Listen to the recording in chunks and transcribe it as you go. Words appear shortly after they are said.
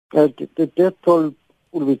The death toll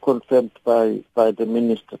will be confirmed by the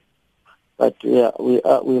minister. But yeah, we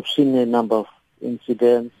have seen a number of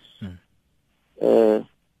incidents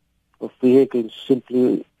of vehicles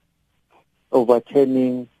simply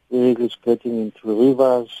overturning, vehicles getting into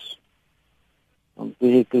rivers,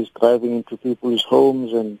 vehicles driving into people's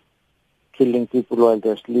homes and killing people while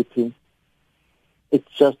they're sleeping.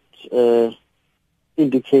 It's just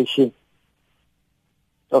indication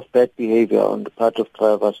of bad behavior on the part of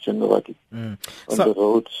drivers generally on the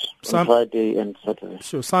roads on Friday and Saturday.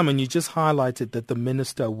 Sure. Simon, you just highlighted that the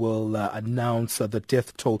minister will announce the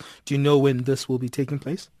death toll. Do you know when this will be taking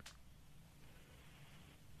place?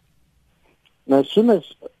 Now, as soon as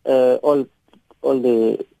all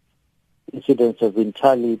the incidents have been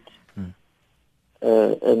tallied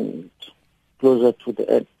and closer to the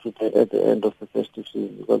end of the festive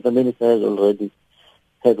season, because the minister has already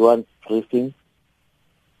had one briefing.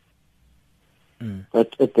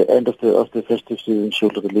 But at the end of the festive season, she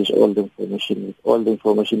will release all the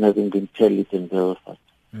information having been tallied and verified.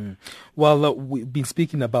 Well, we've been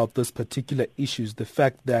speaking about this particular issues, the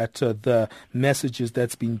fact that the messages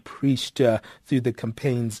that's been preached through the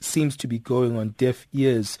campaigns seems to be going on deaf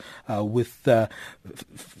ears with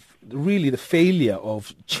really the failure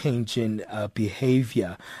of changing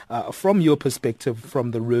behavior. From your perspective, from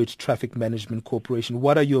the Road Traffic Management Corporation,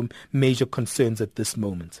 what are your major concerns at this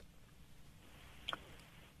moment?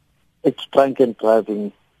 It's drunken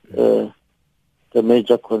driving, the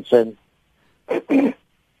major concern.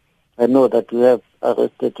 I know that we have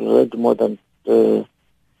arrested already more than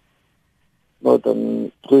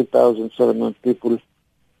 3,700 people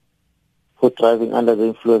for driving under the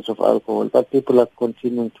influence of alcohol, but people are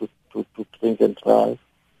continuing to drink and drive.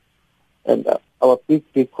 And our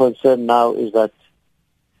big concern now is that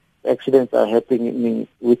accidents are happening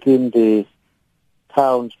within the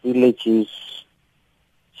towns, villages,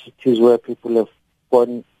 cities where people have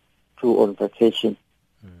gone to on vacation,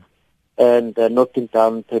 and they're knocking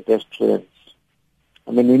down pedestrians.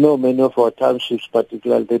 I mean, we know many of our townships,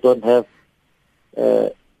 particularly, they don't have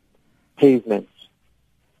pavements.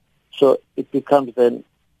 So it becomes then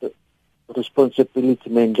the responsibility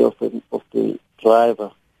mainly of the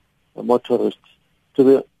driver, the motorist, to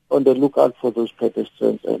be on the lookout for those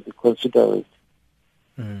pedestrians and be considerate.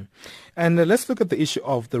 And let's look at the issue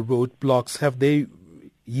of the roadblocks. Have they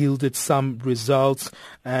yielded some results,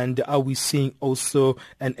 and are we seeing also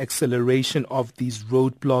an acceleration of these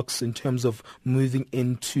roadblocks in terms of moving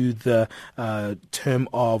into the term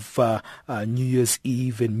of New Year's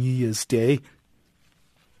Eve and New Year's Day?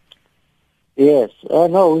 Yes.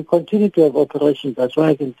 No, we continue to have operations. That's why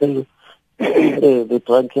I can tell you the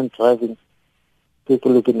drunken driving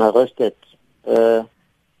people have been arrested.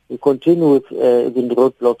 We continue with even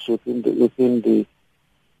roadblocks within the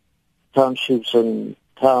townships and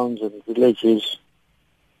towns and villages,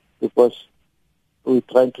 because we're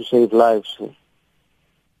trying to save lives.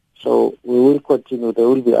 So we will continue. There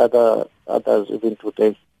will be others even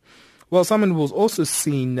today. Well, Simon, we've also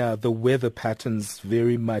seen the weather patterns,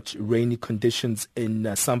 very much rainy conditions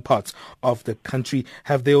in some parts of the country.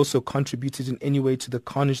 Have they also contributed in any way to the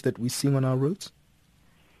carnage that we're seeing on our roads?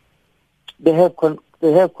 They have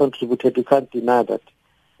contributed. You can't deny that.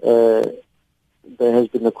 There has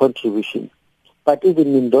been a contribution. But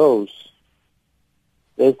even in those,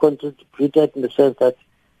 they've contributed in the sense that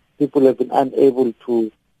people have been unable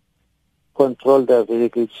to control their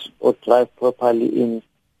vehicles or drive properly in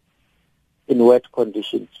wet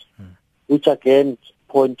conditions, which again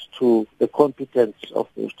point to the competence of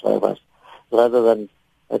those drivers rather than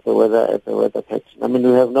at the weather pattern. I mean,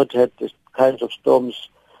 we have not had these kinds of storms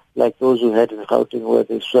like those we had in Gauteng where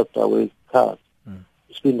they swept away cars.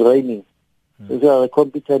 It's been raining. So if you are a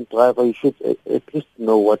competent driver, you should at least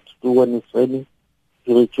know what to do when it's raining.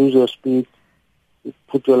 You reduce your speed, you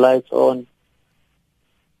put your lights on.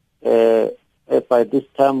 By this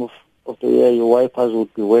time of the year, your wipers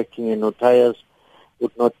would be working and your tires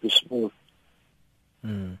would not be smooth.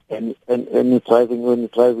 And when you're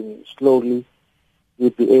driving slowly,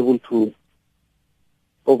 you'd be able to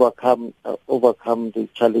overcome the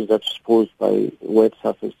challenge that's posed by wet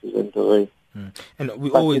surfaces and the rain. And we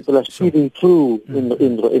people are speeding through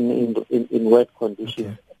in wet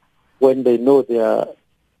conditions when they know they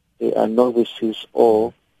are novices,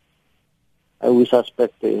 or we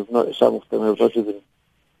suspect they have not. Some of them have not even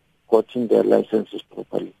gotten their licenses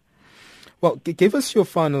properly. Well, give us your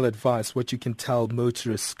final advice, what you can tell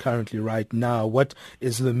motorists currently right now. What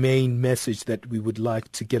is the main message that we would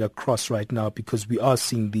like to get across right now? Because we are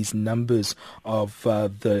seeing these numbers of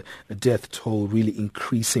the death toll really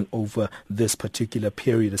increasing over this particular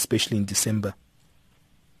period, especially in December.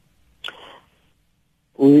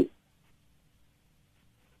 we're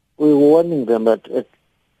warning them that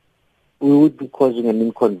we would be causing an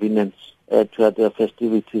inconvenience to their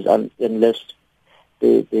festivities unless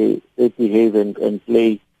they behave and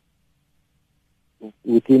play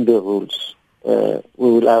within the rules. We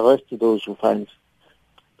will arrest those who find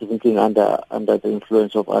drinking under the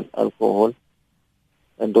influence of alcohol,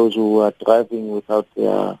 and those who are driving without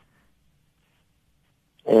their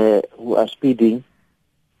who are speeding.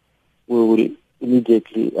 We will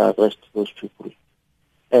immediately arrest those people,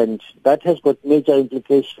 and that has got major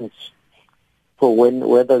implications for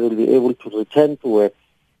whether they'll be able to return to work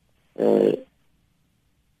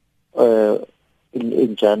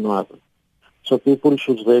in January. So people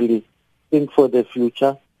should really think for their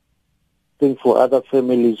future, think for other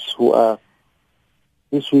families who are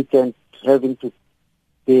this weekend having to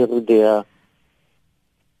bury their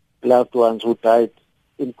loved ones who died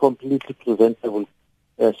in completely preventable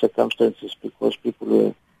circumstances because people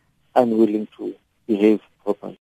were unwilling to behave